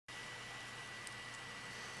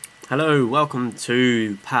Hello, welcome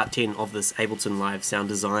to part 10 of this Ableton Live sound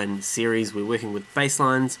design series. We're working with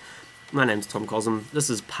Basslines. My name's Tom Cosm. This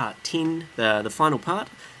is part 10, the final part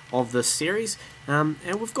of this series. And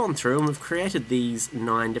we've gone through and we've created these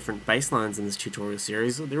 9 different bass lines in this tutorial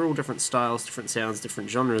series. They're all different styles, different sounds, different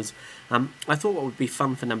genres. I thought what would be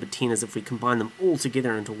fun for number 10 is if we combine them all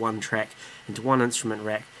together into one track, into one instrument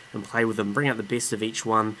rack, and play with them, bring out the best of each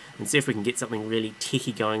one, and see if we can get something really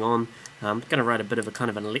techy going on. I'm going to write a bit of a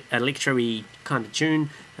kind of an electro-y kind of tune,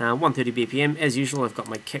 130 BPM. As usual, I've got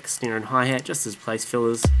my kick, snare, and hi-hat just as place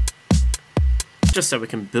fillers, just so we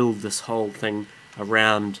can build this whole thing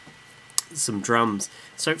around some drums.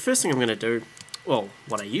 So first thing I'm going to do, well,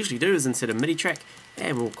 what I usually do is insert a MIDI track,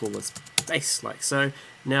 and we'll call this bass like so.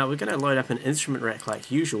 Now we're going to load up an instrument rack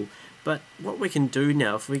like usual, but what we can do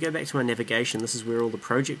now, if we go back to our navigation, this is where all the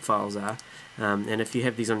project files are, and if you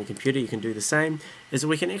have these on your computer you can do the same, is that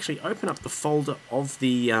we can actually open up the folder of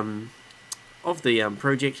the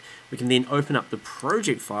project. We can then open up the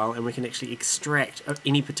project file and we can actually extract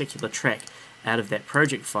any particular track out of that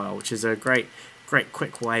project file, which is a great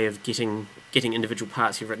quick way of getting individual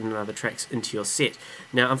parts you've written in other tracks into your set.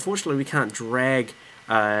 Now unfortunately we can't drag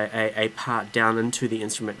a part down into the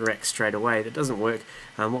instrument rack straight away. That doesn't work.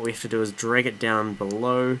 What we have to do is drag it down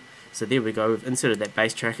below. So there we go, we've inserted that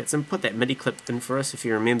bass track. It's and put that MIDI clip in for us. If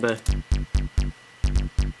you remember,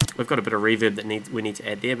 we've got a bit of reverb that we need to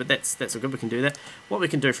add there, but that's all good, we can do that. What we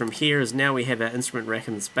can do from here is now we have our instrument rack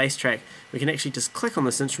and this bass track, we can actually just click on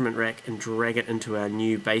this instrument rack and drag it into our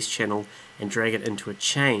new bass channel and drag it into a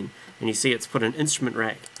chain. And you see it's put an instrument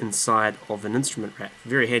rack inside of an instrument rack.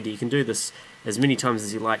 Very handy. You can do this as many times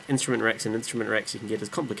as you like. Instrument racks and instrument racks, you can get as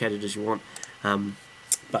complicated as you want.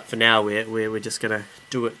 But for now we're just going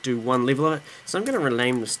to do one level of it. So I'm going to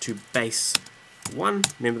rename this to bass 1.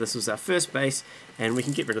 Remember, this was our first bass, and we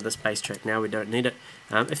can get rid of this bass track now, we don't need it.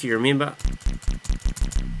 If you remember,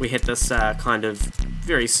 we had this kind of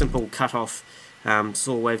very simple cut-off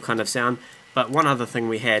saw wave kind of sound, but one other thing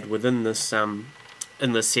we had within this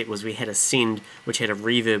in this set was we had a send which had a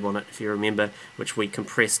reverb on it, if you remember, which we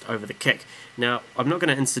compressed over the kick. Now I'm not going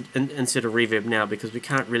to insert a reverb now because we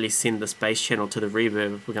can't really send this bass channel to the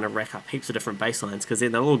reverb if we're going to rack up heaps of different bass lines, because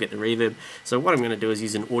then they'll all get the reverb. So what I'm going to do is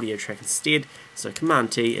use an audio track instead. So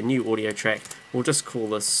Command T, a new audio track. We'll just call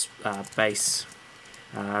this bass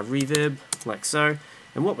reverb like so.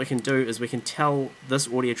 And what we can do is we can tell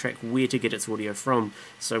this audio track where to get its audio from.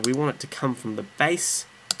 So we want it to come from the bass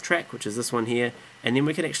track, which is this one here, and then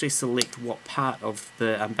we can actually select what part of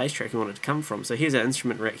the bass track we want it to come from. So here's our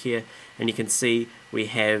instrument rack here, and you can see we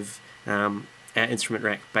have our instrument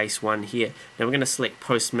rack bass 1 here. Now we're going to select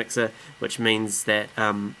post mixer, which means that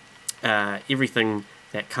everything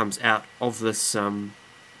that comes out of this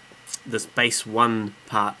this bass 1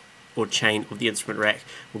 part or chain of the instrument rack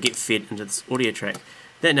will get fed into this audio track.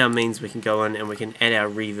 That now means we can go in and we can add our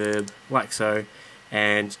reverb like so,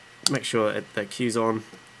 and make sure the cue's on,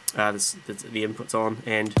 the input's on,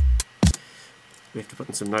 and we have to put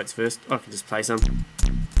in some notes first. I can just play some.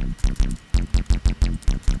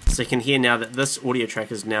 So you can hear now that this audio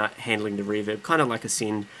track is now handling the reverb, kind of like a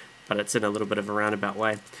send, but it's in a little bit of a roundabout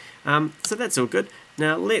way. So that's all good.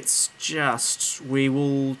 Now we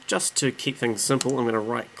will just to keep things simple, I'm going to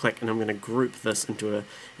right click and I'm going to group this into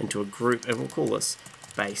a group, and we'll call this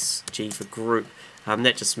bass G for group.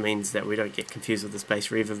 That just means that we don't get confused with this bass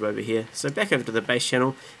reverb over here. So back over to the bass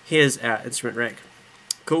channel, here's our instrument rack.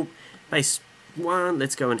 Cool. Bass 1,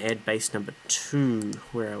 let's go and add bass number 2.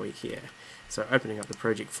 Where are we here? So opening up the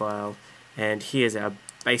project file, and here's our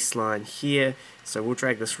bass line here. So we'll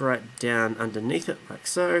drag this right down underneath it like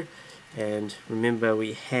so. And remember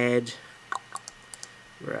we had,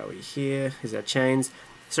 where are we here? Here's our chains.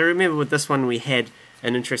 So remember with this one we had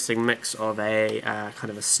an interesting mix of a kind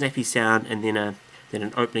of a snappy sound and then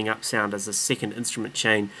an opening up sound as a second instrument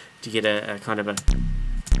chain to get a kind of a,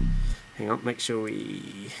 hang on, make sure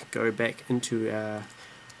we go back into our,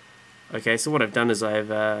 okay, so what I've done is I've,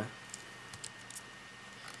 hang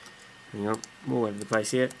on, I'm all over the place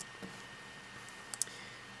here,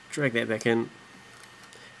 drag that back in,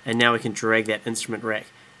 and now we can drag that instrument rack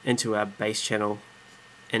into our bass channel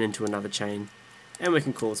and into another chain, and we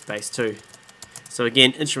can call this bass 2. So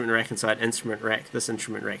again, instrument rack inside instrument rack. This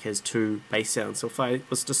instrument rack has 2 bass sounds. So if I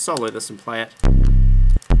was to solo this and play it,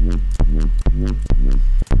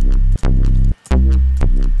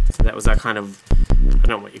 so that was our kind of, I don't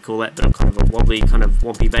know what you call that, but kind of a wobbly, kind of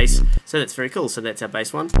wompy bass. So that's very cool. So that's our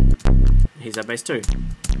bass 1. Here's our bass 2.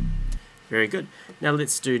 Very good. Now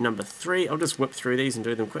let's do number 3. I'll just whip through these and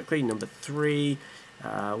do them quickly. Number 3,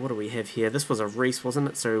 what do we have here? This was a Reese, wasn't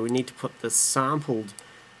it? So we need to put the sampled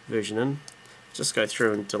version in. Just go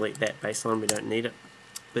through and delete that bass line, we don't need it.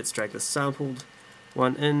 Let's drag the sampled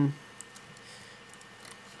one in,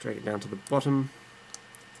 drag it down to the bottom.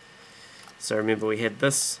 So remember we had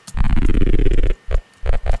this.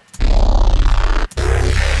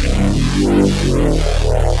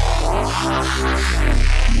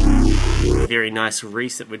 Very nice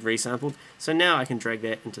reset we'd resampled. So now I can drag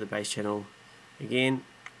that into the bass channel again.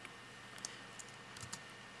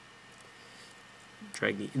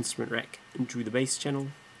 Drag the instrument rack into the bass channel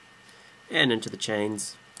and into the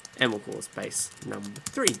chains, and we'll call this bass number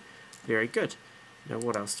 3. Very good. Now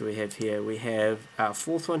what else do we have here? We have our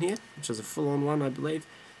fourth one here, which is a full-on one, I believe.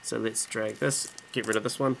 So let's drag this, get rid of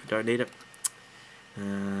this one, we don't need it.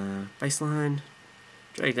 Bass line,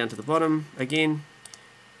 drag it down to the bottom again.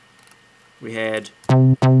 We had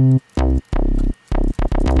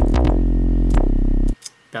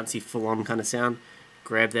bouncy full-on kind of sound.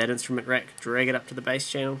 Grab that instrument rack, drag it up to the bass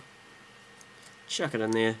channel, chuck it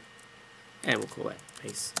in there, and we'll call that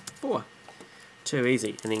bass 4. Too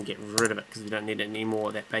easy, and then get rid of it because we don't need it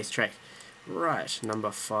anymore, that bass track. Right, number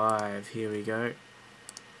 5, here we go.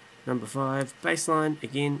 Number 5, bass line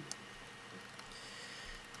again.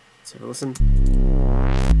 Let's have a listen.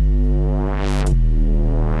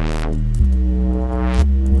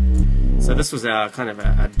 So this was our kind of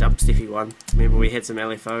a dubsteppy one. Remember we had some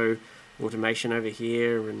LFO automation over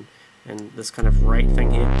here and this kind of rate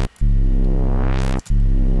thing here.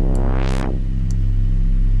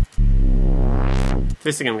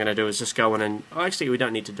 First thing I'm going to do is just go in and, oh, actually we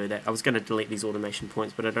don't need to do that. I was going to delete these automation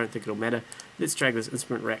points, but I don't think it'll matter. Let's drag this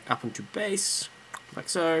instrument rack up into bass, like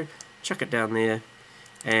so, chuck it down there,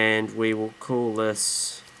 and we will call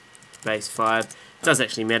this bass 5. It does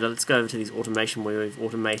actually matter. Let's go over to these automation where we've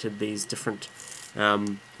automated these different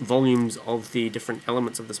volumes of the different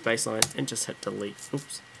elements of this bass line, and just hit delete.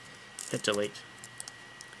 Oops, hit delete.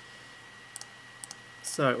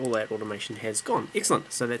 So all that automation has gone.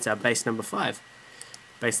 Excellent. So that's our bass number 5.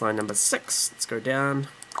 Bass line number 6. Let's go down.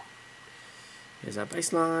 Here's our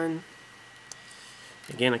bass line.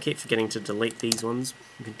 Again, I keep forgetting to delete these ones.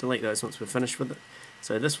 We can delete those once we're finished with it.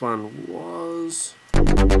 So this one was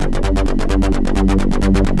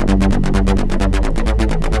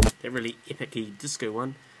that really epic-y disco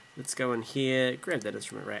one. Let's go in here, grab that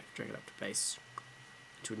instrument rack, drag it up to bass,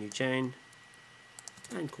 into a new chain,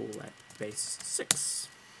 and call that bass 6.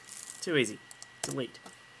 Too easy. Delete.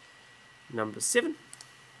 Number 7.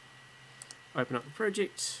 Open up the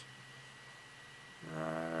project.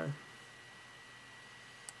 I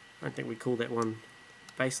don't think we called that one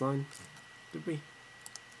bassline, did we?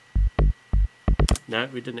 No,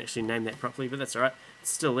 we didn't actually name that properly, but that's alright.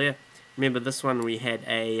 It's still there. Remember this one we had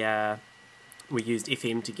a we used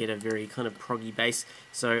FM to get a very kind of proggy bass,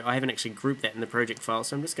 so I haven't actually grouped that in the project file,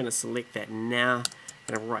 so I'm just going to select that now.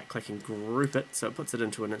 I'm going to right click and group it so it puts it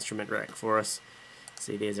into an instrument rack for us.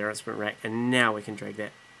 See, there's our instrument rack, and now we can drag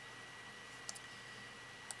that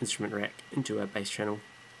instrument rack into our bass channel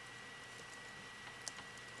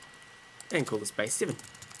and call this bass 7.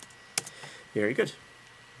 Very good.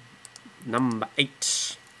 Number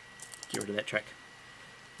 8. Get rid of that track.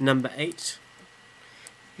 Number 8.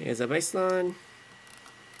 Here's our bass line,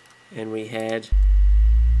 and we had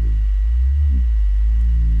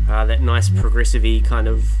that nice progressive-y kind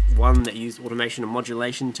of one that used automation and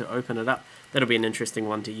modulation to open it up. That'll be an interesting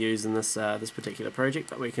one to use in this this particular project,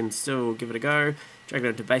 but we can still give it a go. Drag it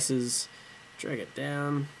into basses, drag it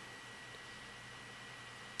down,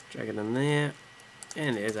 drag it in there,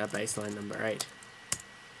 and there's our bass line number 8.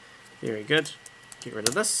 Very good. Get rid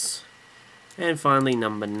of this. And finally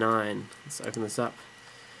number 9. Let's open this up.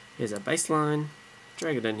 Here's our bass line,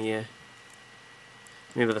 drag it in here.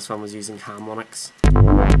 Remember this one was using harmonics.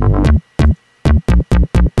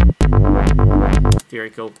 Very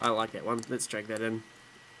cool, I like that one. Let's drag that in.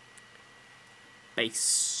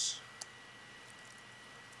 Bass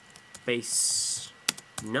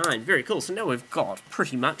 9. Very cool. So now we've got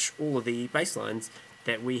pretty much all of the bass lines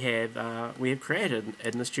that we have created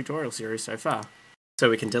in this tutorial series so far. So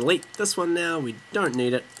we can delete this one now, we don't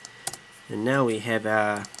need it, and now we have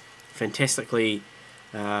our fantastically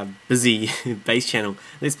busy bass channel.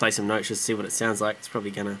 Let's play some notes just to see what it sounds like. It's probably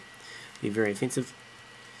gonna be very offensive.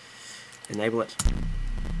 Enable it.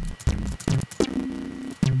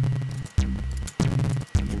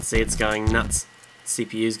 You can see it's going nuts.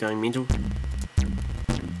 CPU's going mental.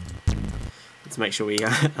 Let's make sure we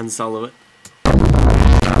unsolo it.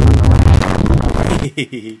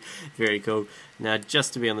 Very cool. Now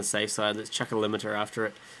just to be on the safe side, let's chuck a limiter after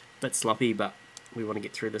it. Bit sloppy, but we want to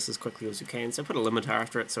get through this as quickly as we can, so put a limiter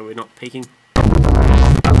after it so we're not peaking.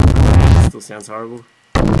 Still sounds horrible.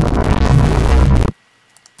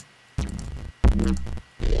 Alright,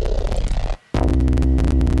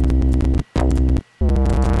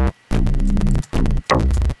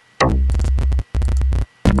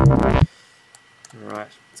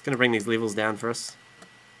 it's going to bring these levels down for us.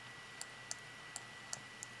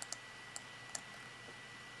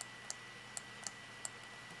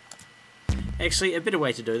 Actually, a better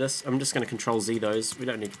way to do this, I'm just going to Control Z those, we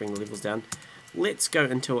don't need to bring the levels down. Let's go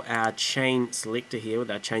into our chain selector here with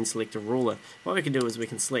our chain selector ruler. What we can do is we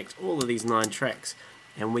can select all of these 9 tracks,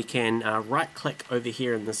 and we can right click over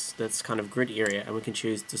here in this kind of grid area, and we can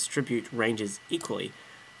choose distribute ranges equally.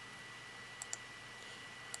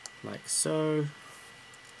 Like so.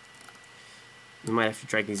 We might have to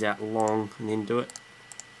drag these out long and then do it.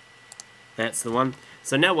 That's the one.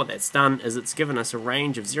 So now what that's done is it's given us a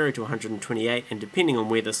range of 0 to 128, and depending on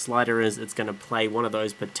where the slider is, it's going to play one of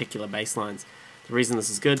those particular bass lines. The reason this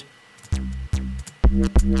is good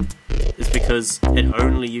is because it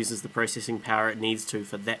only uses the processing power it needs to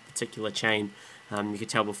for that particular chain. You could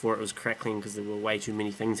tell before it was crackling because there were way too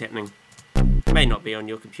many things happening. It may not be on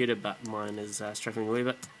your computer, but mine is struggling a wee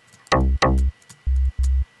bit.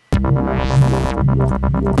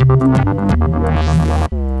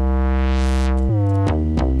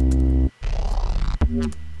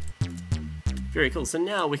 Very cool. So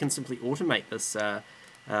now we can simply automate this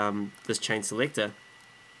this chain selector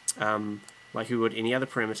like we would any other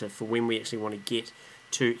parameter for when we actually want to get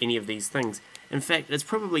to any of these things. In fact, it's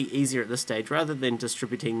probably easier at this stage, rather than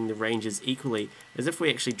distributing the ranges equally, is if we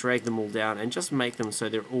actually drag them all down and just make them so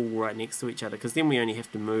they're all right next to each other, because then we only have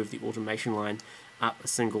to move the automation line up a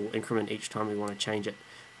single increment each time we want to change it.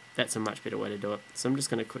 That's a much better way to do it. So I'm just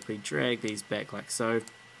going to quickly drag these back like so.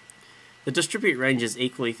 The distribute ranges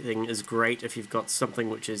equally thing is great if you've got something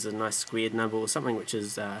which is a nice squared number, or something which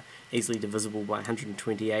is easily divisible by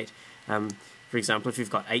 128. For example, if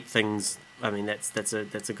you've got 8 things, I mean that's a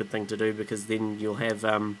good thing to do, because then you'll have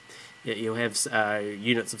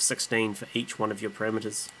units of 16 for each one of your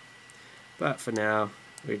parameters. But for now,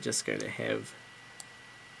 we're just going to have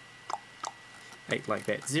 8 like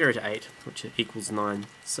that, 0 to 8, which equals 9.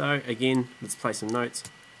 So again, let's play some notes.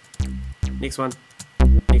 Next one,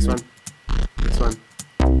 next one, next one,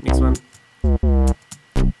 next one.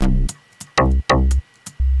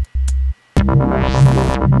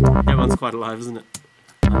 That one's quite alive, isn't it?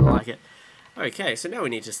 I like it. Okay, so now we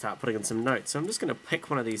need to start putting in some notes. So I'm just going to pick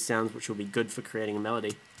one of these sounds which will be good for creating a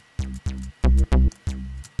melody.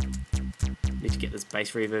 Need to get this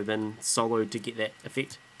bass reverb in solo to get that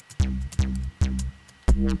effect.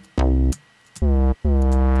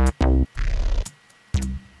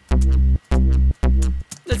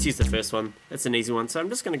 Let's use the first one. That's an easy one. So I'm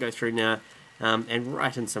just going to go through now and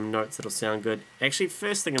write in some notes that'll sound good. Actually,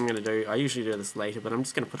 first thing I'm going to do, I usually do this later, but I'm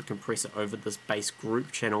just going to put a compressor over this bass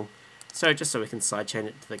group channel, so just so we can sidechain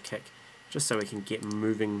it to the kick, just so we can get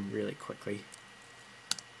moving really quickly.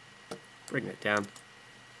 Bring that down.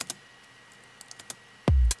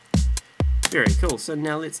 Very cool. So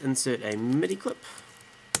now let's insert a MIDI clip.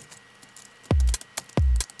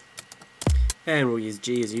 And we'll use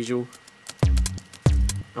G as usual.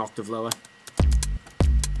 Octave lower.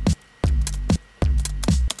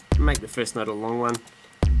 Make the first note a long one.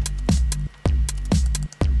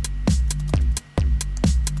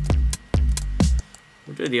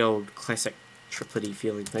 We'll do the old classic triplet-y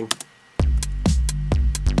feeling thing.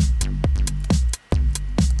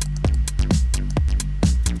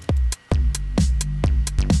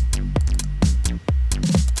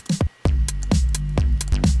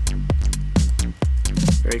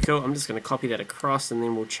 Very cool. I'm just going to copy that across, and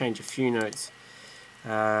then we'll change a few notes.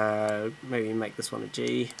 Maybe make this one a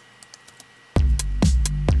G.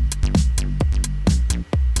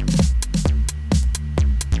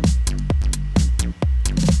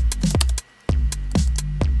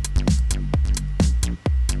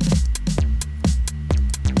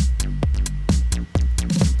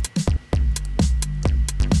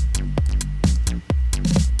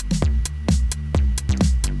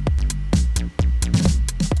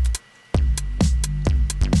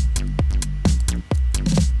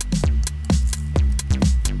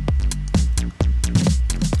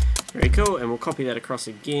 Cool, and we'll copy that across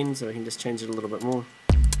again so we can just change it a little bit more.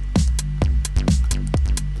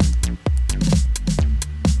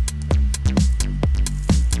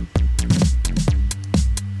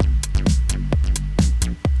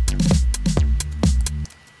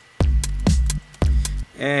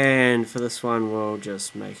 And for this one, we'll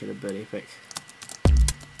just make it a bit epic.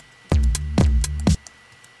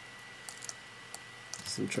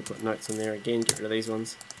 Some triplet notes in there again, get rid of these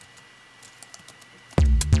ones.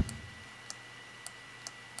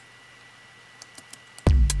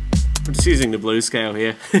 I'm just using the blues scale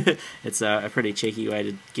here. It's a pretty cheeky way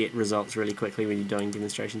to get results really quickly when you're doing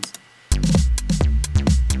demonstrations.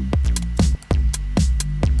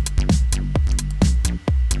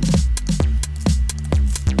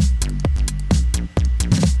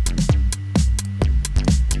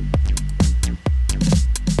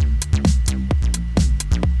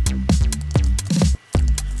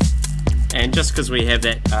 And just because we have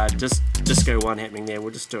that disco one happening there,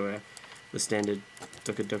 we'll just do the standard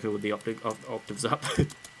duka duka with the octaves up.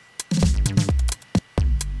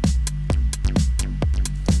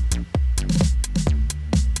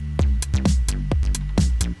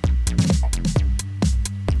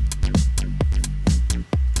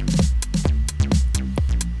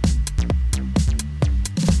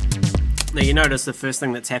 Now you notice the first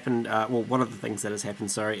thing that's happened, well, one of the things that has happened,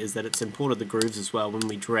 sorry, is that it's imported the grooves as well when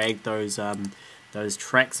we drag those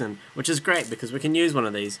tracks in, which is great because we can use one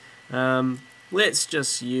of these. Let's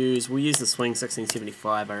just we'll use the Swing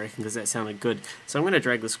 1675, I reckon, because that sounded good. So I'm going to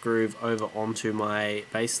drag this groove over onto my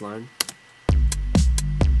bass line.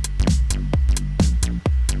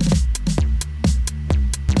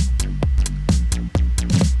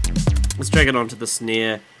 Let's drag it onto the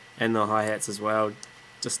snare and the hi-hats as well,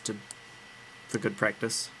 just for good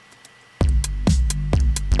practice.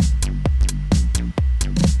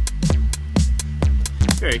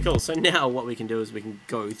 Very cool. So now what we can do is we can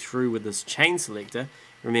go through with this chain selector.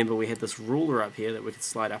 Remember we had this ruler up here that we could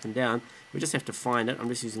slide up and down. We just have to find it. I'm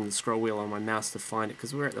just using the scroll wheel on my mouse to find it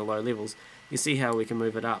because we're at the low levels. You see how we can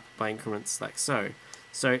move it up by increments like so.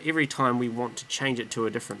 So every time we want to change it to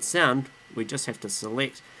a different sound, we just have to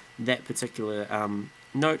select that particular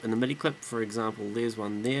note in the MIDI clip. For example, there's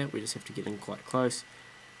one there. We just have to get in quite close,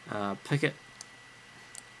 pick it,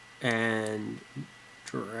 and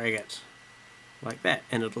drag it like that,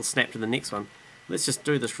 and it'll snap to the next one. Let's just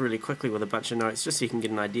do this really quickly with a bunch of notes, just so you can get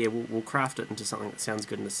an idea. We'll craft it into something that sounds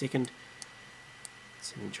good in a second.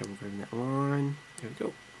 So having trouble grabbing that line. There we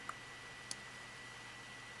go.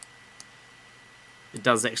 It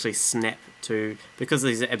does actually snap to, because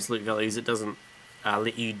these are absolute values, it doesn't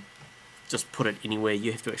let you just put it anywhere.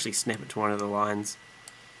 You have to actually snap it to one of the lines.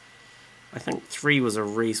 I think 3 was a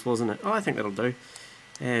Reese, wasn't it? Oh, I think that'll do.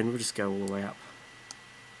 And we'll just go all the way up.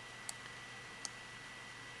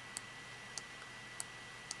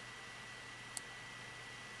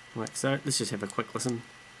 Like so. Let's just have a quick listen.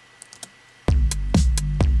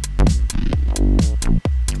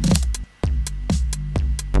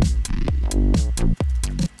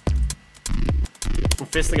 The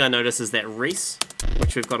first thing I notice is that Reese,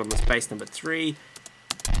 which we've got on this bass number 3,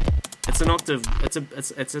 it's an octave.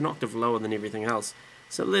 It's an octave lower than everything else.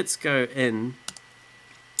 So let's go in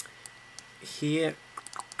here.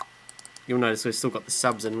 You'll notice we've still got the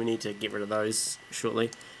subs in. We need to get rid of those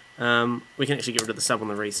shortly. We can actually get rid of the sub on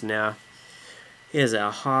the Reese now. Here's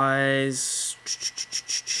our highs.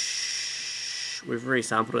 We've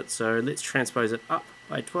resampled it, so let's transpose it up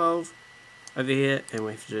by 12 over here, and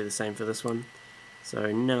we have to do the same for this one.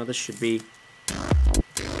 So now this should be,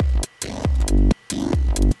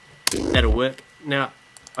 that'll work. Now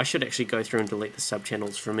I should actually go through and delete the sub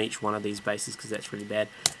channels from each one of these basses because that's really bad.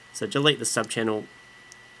 So delete the sub channel.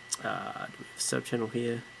 Do we have a sub channel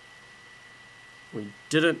here? We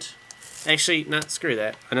didn't. Actually, no, screw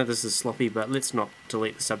that. I know this is sloppy, but let's not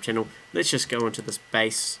delete the sub channel. Let's just go into this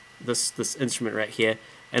bass, this instrument rack here,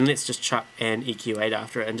 and let's just chuck an EQ8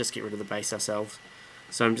 after it and just get rid of the bass ourselves.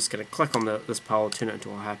 So I'm just going to click on this pole, turn it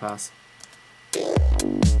into a high pass.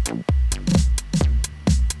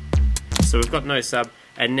 So we've got no sub,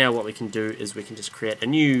 and now what we can do is we can just create a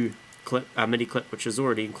new clip, a MIDI clip, which is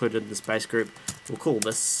already included in this bass group. We'll call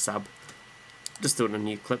this sub. Just do it in a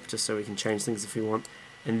new clip, just so we can change things if we want.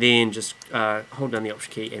 And then just hold down the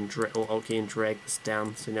Option key and or Alt key and drag this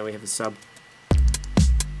down. So now we have a sub,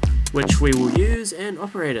 which we will use an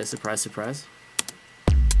operator. Surprise, surprise.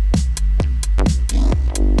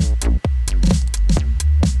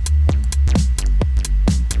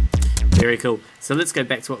 Very cool. So let's go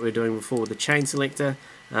back to what we were doing before with the chain selector.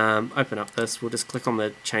 Open up this. We'll just click on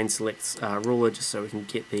the chain select ruler just so we can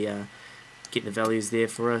get the values there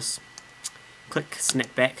for us. Click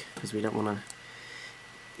snap back because we don't want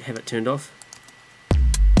to have it turned off.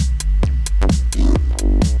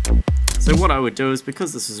 So what I would do is,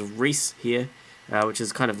 because this is a Reese here, which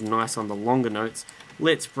is kind of nice on the longer notes,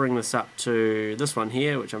 let's bring this up to this one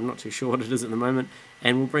here, which I'm not too sure what it is at the moment,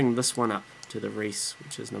 and we'll bring this one up to the Reese,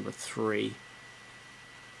 which is number 3.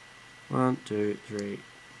 1, 2, 3.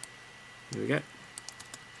 Here we go.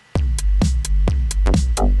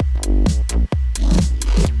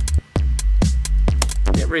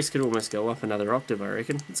 That Reese could almost go up another octave, I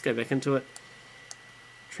reckon. Let's go back into it.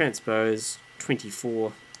 transpose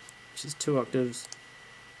 24, which is 2 octaves,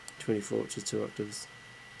 24, which is 2 octaves.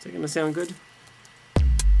 Is that going to sound good?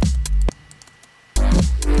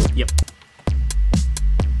 Yep.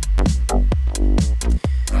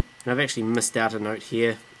 And I've actually missed out a note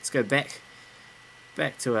here. Let's go back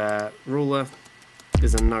to our ruler.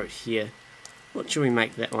 There's a note here. What should we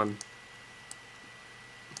make that one?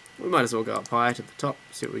 We might as well go up higher to the top,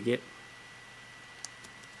 see what we get.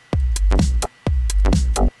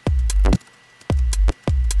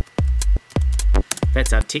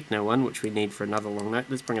 That's our techno one, which we need for another long note.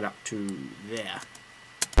 Let's bring it up to there.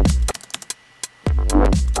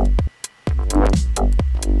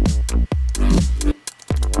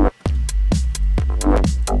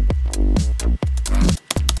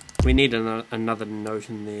 We need another note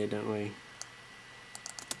in there, don't we?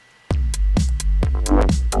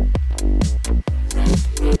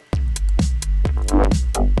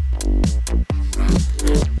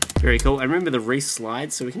 Very cool. And remember the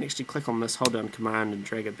re-slide, so we can actually click on this, hold down Command and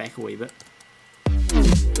drag it back a wee bit.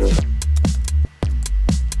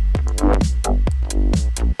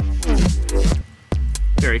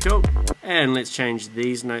 Very cool. And let's change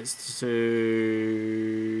these notes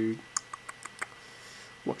to...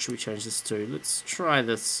 What should we change this to? Let's try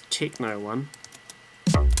this techno one,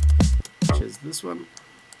 which is this one.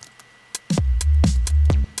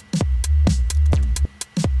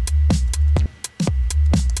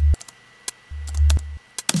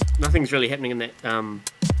 Nothing's really happening in that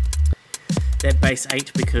that bass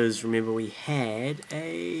 8 because remember we had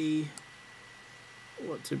a...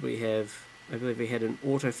 What did we have? I believe we had an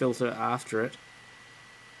auto filter after it.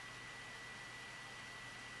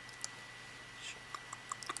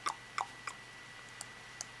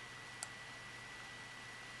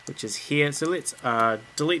 Which is here. So let's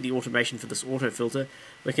delete the automation for this auto filter.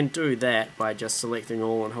 We can do that by just selecting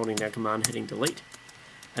all and holding down Command, hitting delete,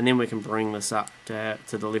 and then we can bring this up to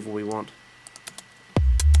the level we want.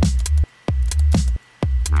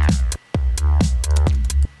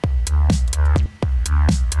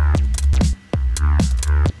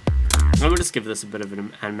 I will just give this a bit of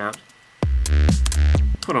an amount.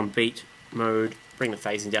 Put on beat mode, bring the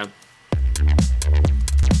phasing down.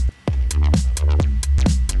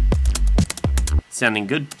 Sounding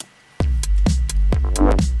good.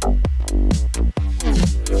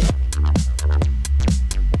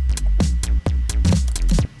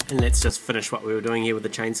 And let's just finish what we were doing here with the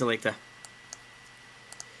chain selector.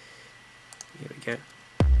 Here we go.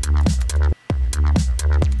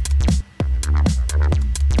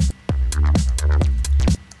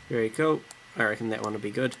 Very cool. I reckon that one will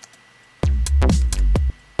be good.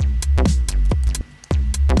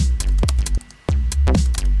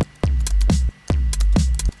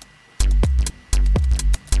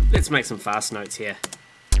 Let's make some fast notes here.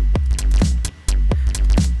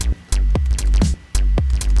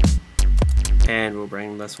 And we'll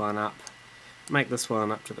bring this one up. Make this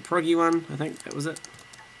one up to the proggy one, I think that was it.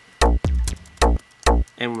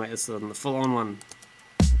 And we'll make this on the full on one.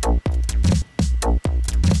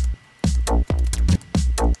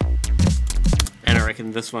 And I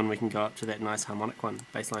reckon this one we can go up to that nice harmonic one,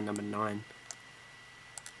 bassline number 9.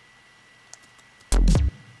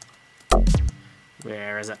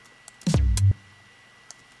 Where is it?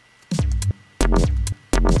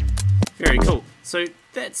 Very cool. So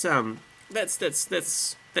that's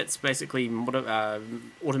basically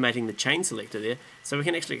automating the chain selector there. So we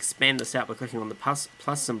can actually expand this out by clicking on the plus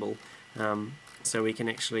symbol. So we can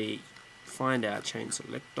actually find our chain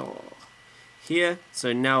selector here.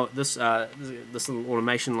 So now this little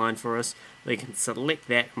automation line for us, we can select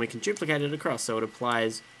that and we can duplicate it across. So it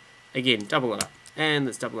applies again, double it up. And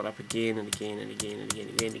let's double it up again and again and again and again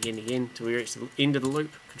and again and again and again till we reach the end of the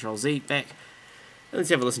loop. Control Z back. And let's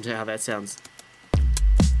have a listen to how that sounds.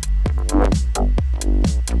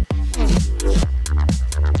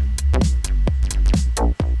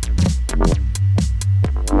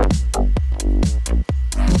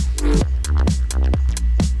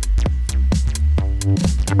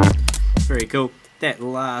 Very cool. That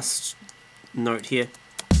last note here,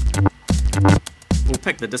 we'll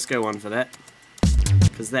pick the disco one for that,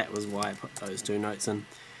 because that was why I put those two notes in.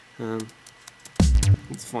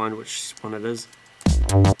 Let's find which one it is.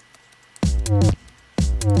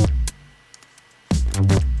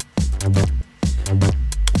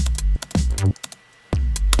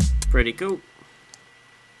 Pretty cool.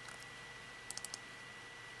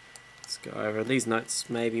 Let's go over these notes,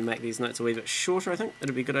 maybe make these notes a wee bit shorter. I think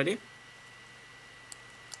that'd be a good idea.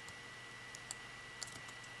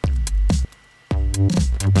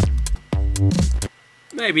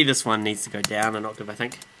 Maybe this one needs to go down an octave, I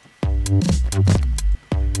think.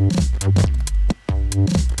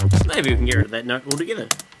 Maybe we can get rid of that note altogether.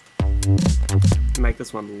 Make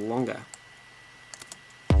this one longer.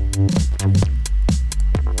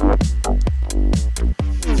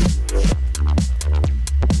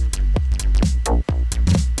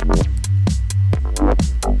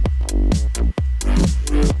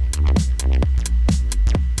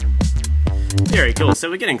 Very cool. So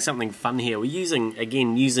we're getting something fun here. We're using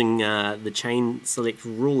the chain select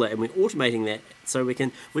ruler, and we're automating that so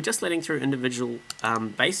we're just letting through individual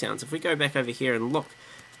bass sounds. If we go back over here and look,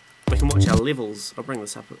 we can watch our levels. I'll bring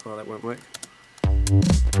this up. Oh, that won't work. You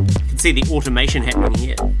can see the automation happening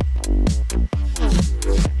here.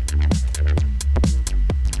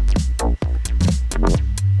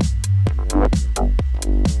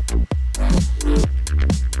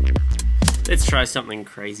 Let's try something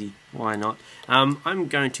crazy. Why not? I'm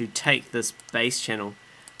going to take this bass channel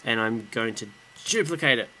and I'm going to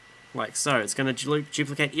duplicate it like so. It's going to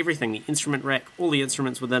duplicate everything, the instrument rack, all the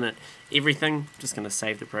instruments within it, everything. Just going to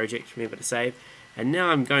save the project, remember to save. And now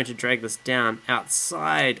I'm going to drag this down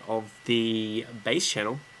outside of the bass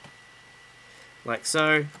channel like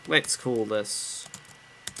so. Let's call this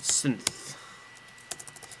synth.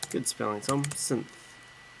 Good spelling, Tom. Synth.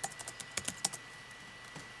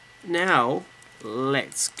 Now,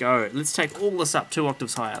 let's go. Let's take all this up 2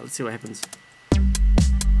 octaves higher. Let's see what happens.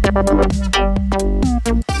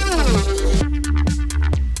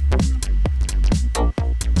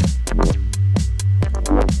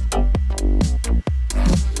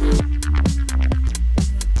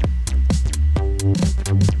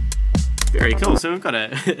 Very cool. So we've got a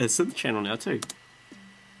synth channel now too.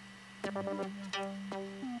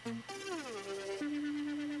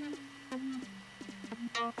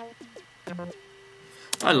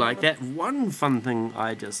 I like that. One fun thing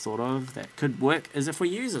I just thought of that could work is if we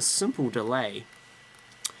use a simple delay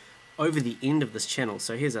over the end of this channel.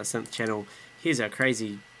 So here's our synth channel, here's our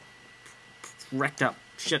crazy racked up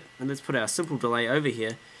shit, and let's put our simple delay over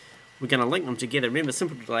here. We're going to link them together. Remember,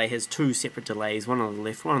 simple delay has 2 separate delays, one on the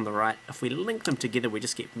left, one on the right. If we link them together, we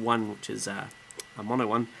just get one, which is a mono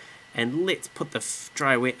one. And let's put the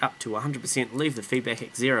dry wet up to 100%, leave the feedback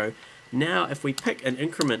at 0. Now, if we pick an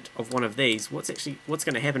increment of one of these, what's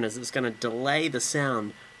going to happen is it's going to delay the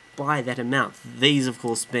sound by that amount. These, of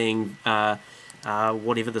course, being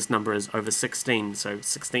whatever this number is over 16, so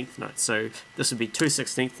 16th notes. So this would be 2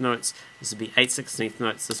 16th notes, this would be 8 16th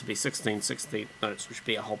notes, this would be 16 16th notes, which would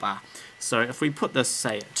be a whole bar. So if we put this,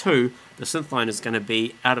 say, at 2, the synth line is going to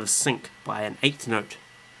be out of sync by an 8th note,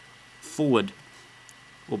 forward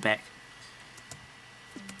or back.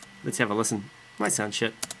 Let's have a listen. Might sound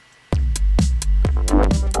shit.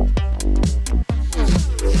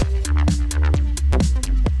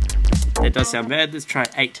 That does sound bad. Let's try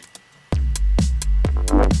 8.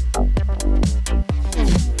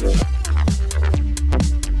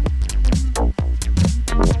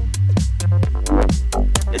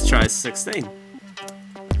 Let's try 16.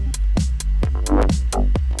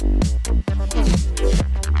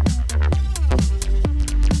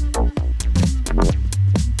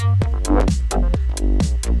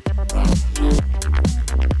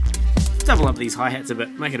 Double up these hi-hats a bit,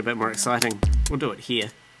 make it a bit more exciting. We'll do it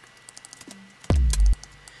here.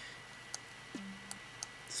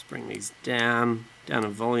 Let's bring these down in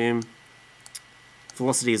volume.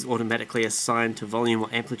 Velocity is automatically assigned to volume or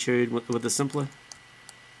amplitude with the simpler.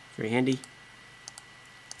 Very handy.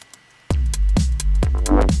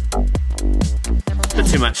 Bit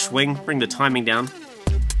too much swing, bring the timing down.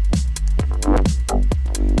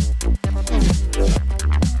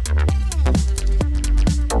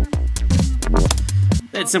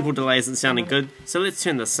 That simple delay isn't sounding good, so let's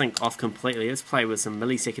turn the sync off completely. Let's play with some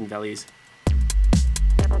millisecond values.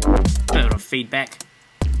 A bit of feedback.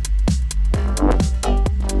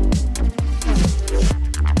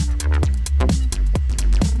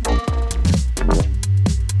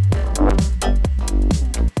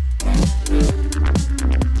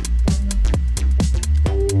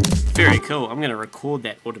 Very cool. I'm going to record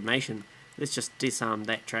that automation. Let's just disarm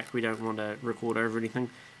that track. We don't want to record over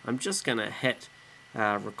anything. I'm just going to hit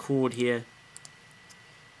record here,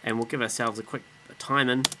 and we'll give ourselves a quick time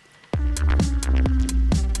in,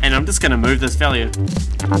 and I'm just going to move this value.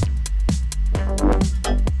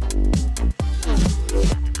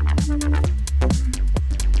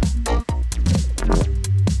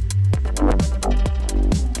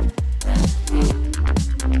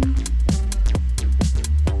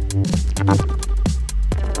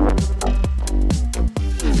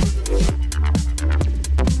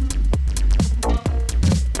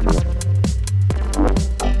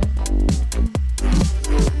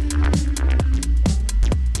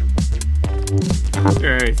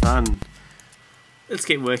 Very fun. let's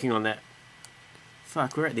keep working on that.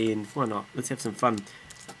 Fuck, we're at the end. Why not? Let's have some fun.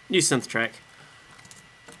 New synth track.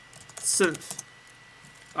 Synth.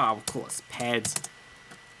 Oh, we'll call it pads.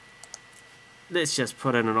 Let's just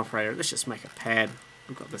put in an operator. Let's just make a pad.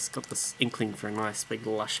 We've got this inkling for a nice big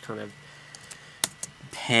lush kind of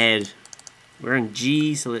pad. We're in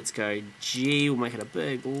G, so let's go G. We'll make it a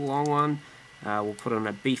big long one. We'll put on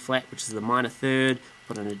a B flat, which is the minor third.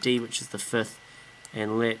 Put on a D, which is the fifth,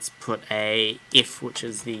 and let's put a F, which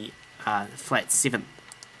is the flat seventh.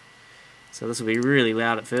 So this will be really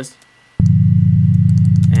loud at first,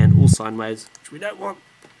 and all sine waves, which we don't want.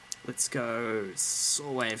 Let's go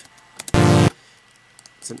saw wave.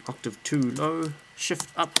 It's an octave too low. Shift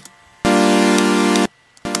up, and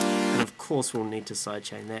of course we'll need to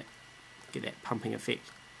sidechain that. Get that pumping effect.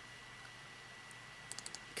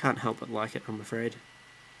 Can't help but like it, I'm afraid.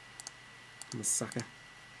 I'm a sucker.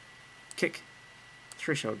 Kick.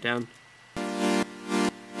 Threshold down.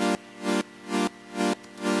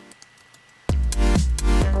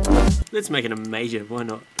 Let's make it a major, why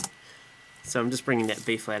not? So I'm just bringing that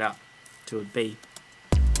B flat up to a B.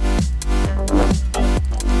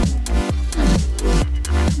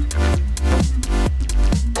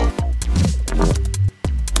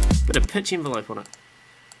 Put a pitch envelope on it.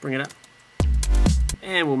 Bring it up.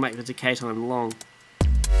 And we'll make the decay time long.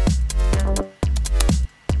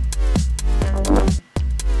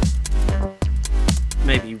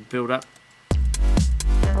 Maybe build up.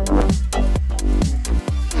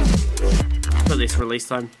 Put less release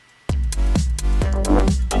time.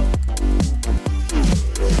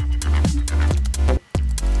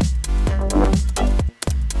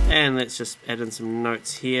 And let's just add in some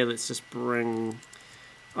notes here. Let's just bring...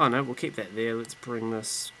 Oh no, we'll keep that there. Let's bring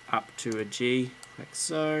this up to a G, like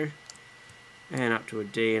so. And up to a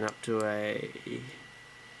D, and up to a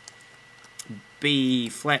B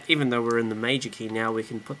flat. Even though we're in the major key now, we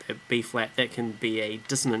can put that B flat. That can be a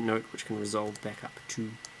dissonant note, which can resolve back up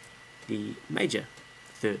to the major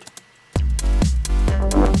third.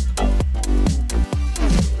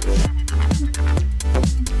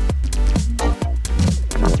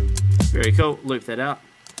 Very cool. Loop that out.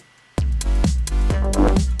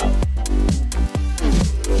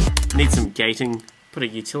 Need some gating. Put a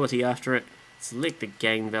utility after it. Select the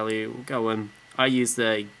gain value. We'll go in. I use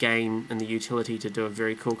the gain and the utility to do a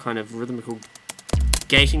very cool kind of rhythmical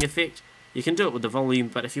gating effect. You can do it with the volume,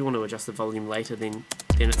 but if you want to adjust the volume later, then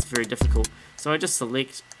it's very difficult. So I just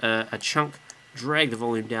select a chunk, drag the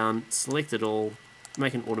volume down, select it all,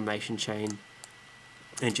 make an automation chain,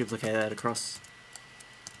 and duplicate that across.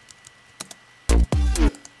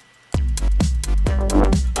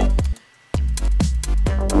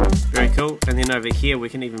 Very cool. And then over here we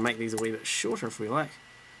can even make these a wee bit shorter if we like.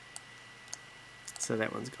 So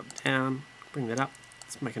that one's gone down. Bring that up.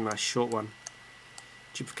 Let's make a nice short one.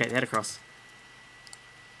 Duplicate that across.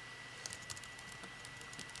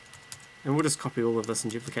 And we'll just copy all of this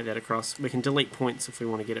and duplicate that across. We can delete points if we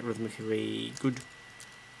want to get it rhythmically good.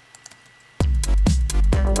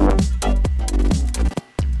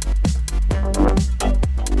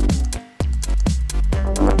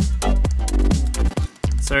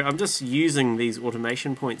 So I'm just using these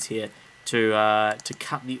automation points here to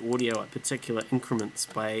cut the audio at particular increments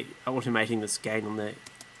by automating this gain on the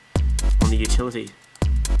utility.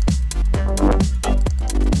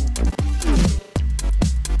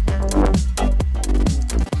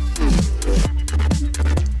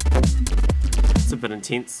 It's a bit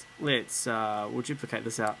intense. Let's we'll duplicate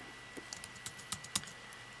this out.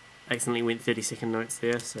 Accidentally went 30-second notes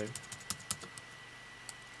there, so.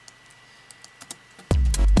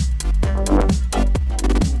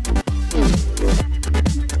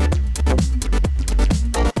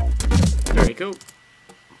 Very cool.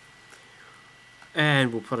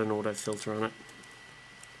 And we'll put an auto filter on it.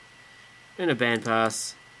 And a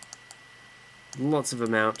bandpass. Lots of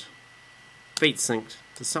amount. Beat synced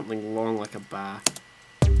to something long like a bar.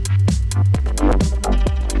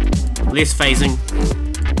 Less phasing.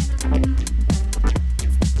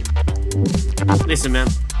 Less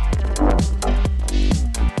amount.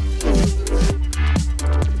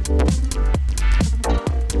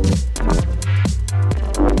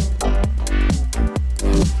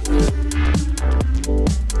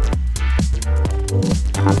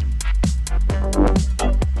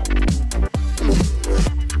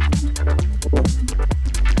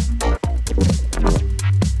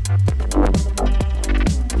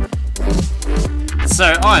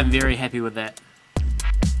 So I'm very happy with that.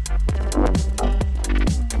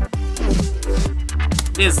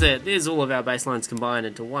 there's all of our bass lines combined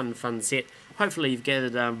into one fun set. Hopefully you've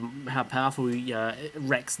gathered how powerful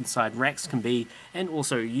racks inside racks can be, and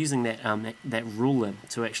also using that ruler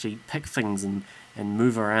to actually pick things and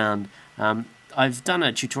move around. I've done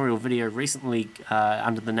a tutorial video recently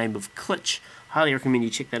under the name of Klitch. Highly recommend you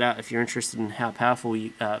check that out if you're interested in how powerful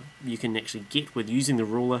you can actually get with using the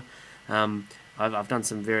ruler. I've done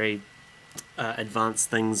some very advanced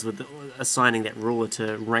things with assigning that ruler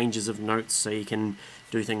to ranges of notes, so you can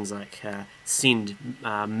do things like send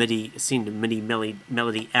a MIDI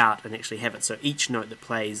melody out and actually have it so each note that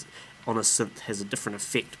plays on a synth has a different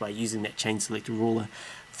effect by using that chain selector ruler.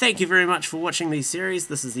 Thank you very much for watching these series.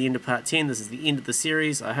 This is the end of part 10. This is the end of the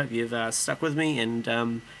series. I hope you've stuck with me, and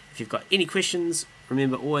if you've got any questions,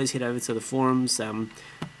 remember, always head over to the forums.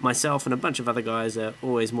 Myself and a bunch of other guys are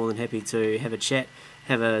always more than happy to have a chat,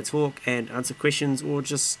 have a talk, and answer questions, or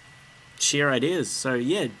just share ideas. So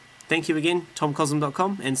yeah, thank you again,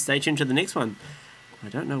 tomcosm.com, and stay tuned to the next one. I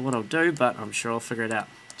don't know what I'll do, but I'm sure I'll figure it out.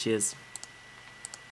 Cheers.